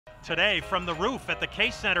Today, from the roof at the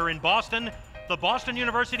Case Center in Boston, the Boston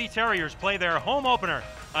University Terriers play their home opener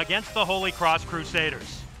against the Holy Cross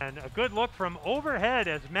Crusaders. And a good look from overhead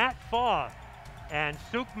as Matt Faw and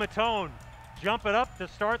Suk Matone jump it up to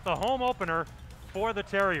start the home opener for the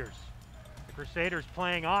Terriers. The Crusaders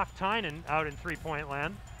playing off Tynan out in three-point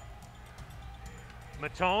land.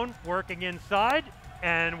 Matone working inside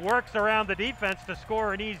and works around the defense to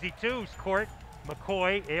score an easy two. Court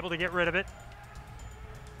McCoy able to get rid of it.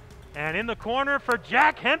 And in the corner for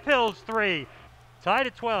Jack Hemphill's three. Tied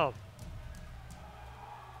at 12.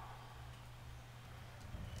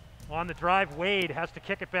 On the drive, Wade has to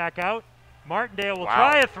kick it back out. Martindale will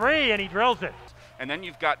try a three, and he drills it. And then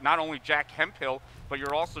you've got not only Jack Hemphill, but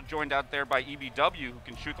you're also joined out there by EBW, who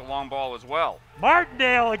can shoot the long ball as well.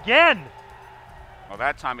 Martindale again. Well,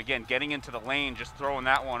 that time again, getting into the lane, just throwing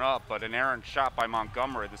that one up, but an errant shot by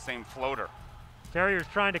Montgomery, the same floater. Terriers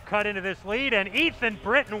trying to cut into this lead, and Ethan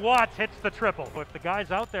Britton Watts hits the triple. If the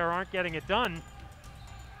guys out there aren't getting it done,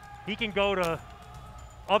 he can go to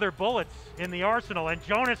other bullets in the arsenal, and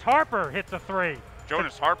Jonas Harper hits a three.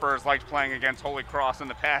 Jonas Harper has liked playing against Holy Cross in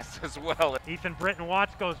the past as well. Ethan Britton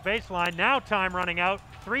Watts goes baseline, now time running out,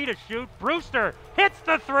 three to shoot. Brewster hits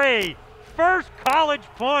the three, first college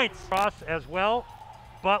points. Cross as well,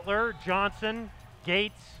 Butler, Johnson,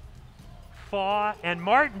 Gates, Faw, and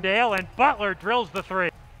Martindale, and Butler drills the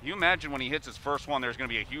three. You imagine when he hits his first one, there's going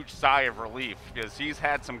to be a huge sigh of relief because he's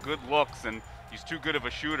had some good looks and he's too good of a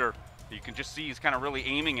shooter. You can just see he's kind of really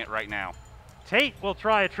aiming it right now. Tate will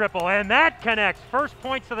try a triple, and that connects. First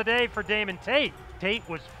points of the day for Damon Tate. Tate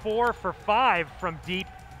was 4 for 5 from deep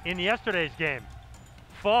in yesterday's game.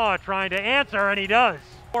 Faw trying to answer, and he does.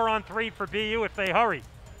 4 on 3 for BU if they hurry.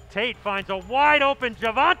 Tate finds a wide open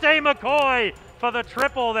Javante McCoy for the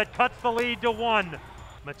triple that cuts the lead to 1.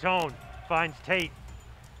 Matone finds Tate.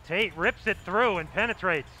 Tate rips it through and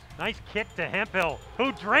penetrates. Nice kick to Hemphill,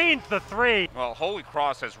 who drains the three. Well, Holy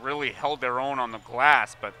Cross has really held their own on the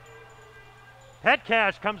glass, but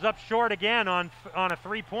Petcash comes up short again on a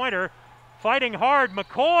three-pointer. Fighting hard,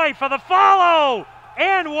 McCoy for the follow!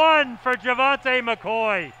 And one for Javante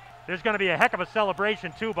McCoy. There's going to be a heck of a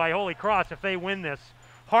celebration, too, by Holy Cross if they win this.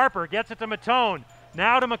 Harper gets it to Matone.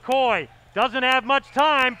 Now to McCoy. Doesn't have much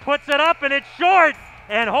time. Puts it up, and it's short.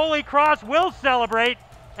 And Holy Cross will celebrate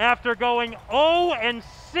after going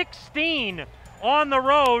 0-16 on the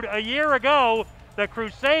road a year ago. The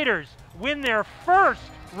Crusaders win their first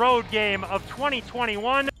road game of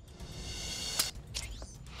 2021.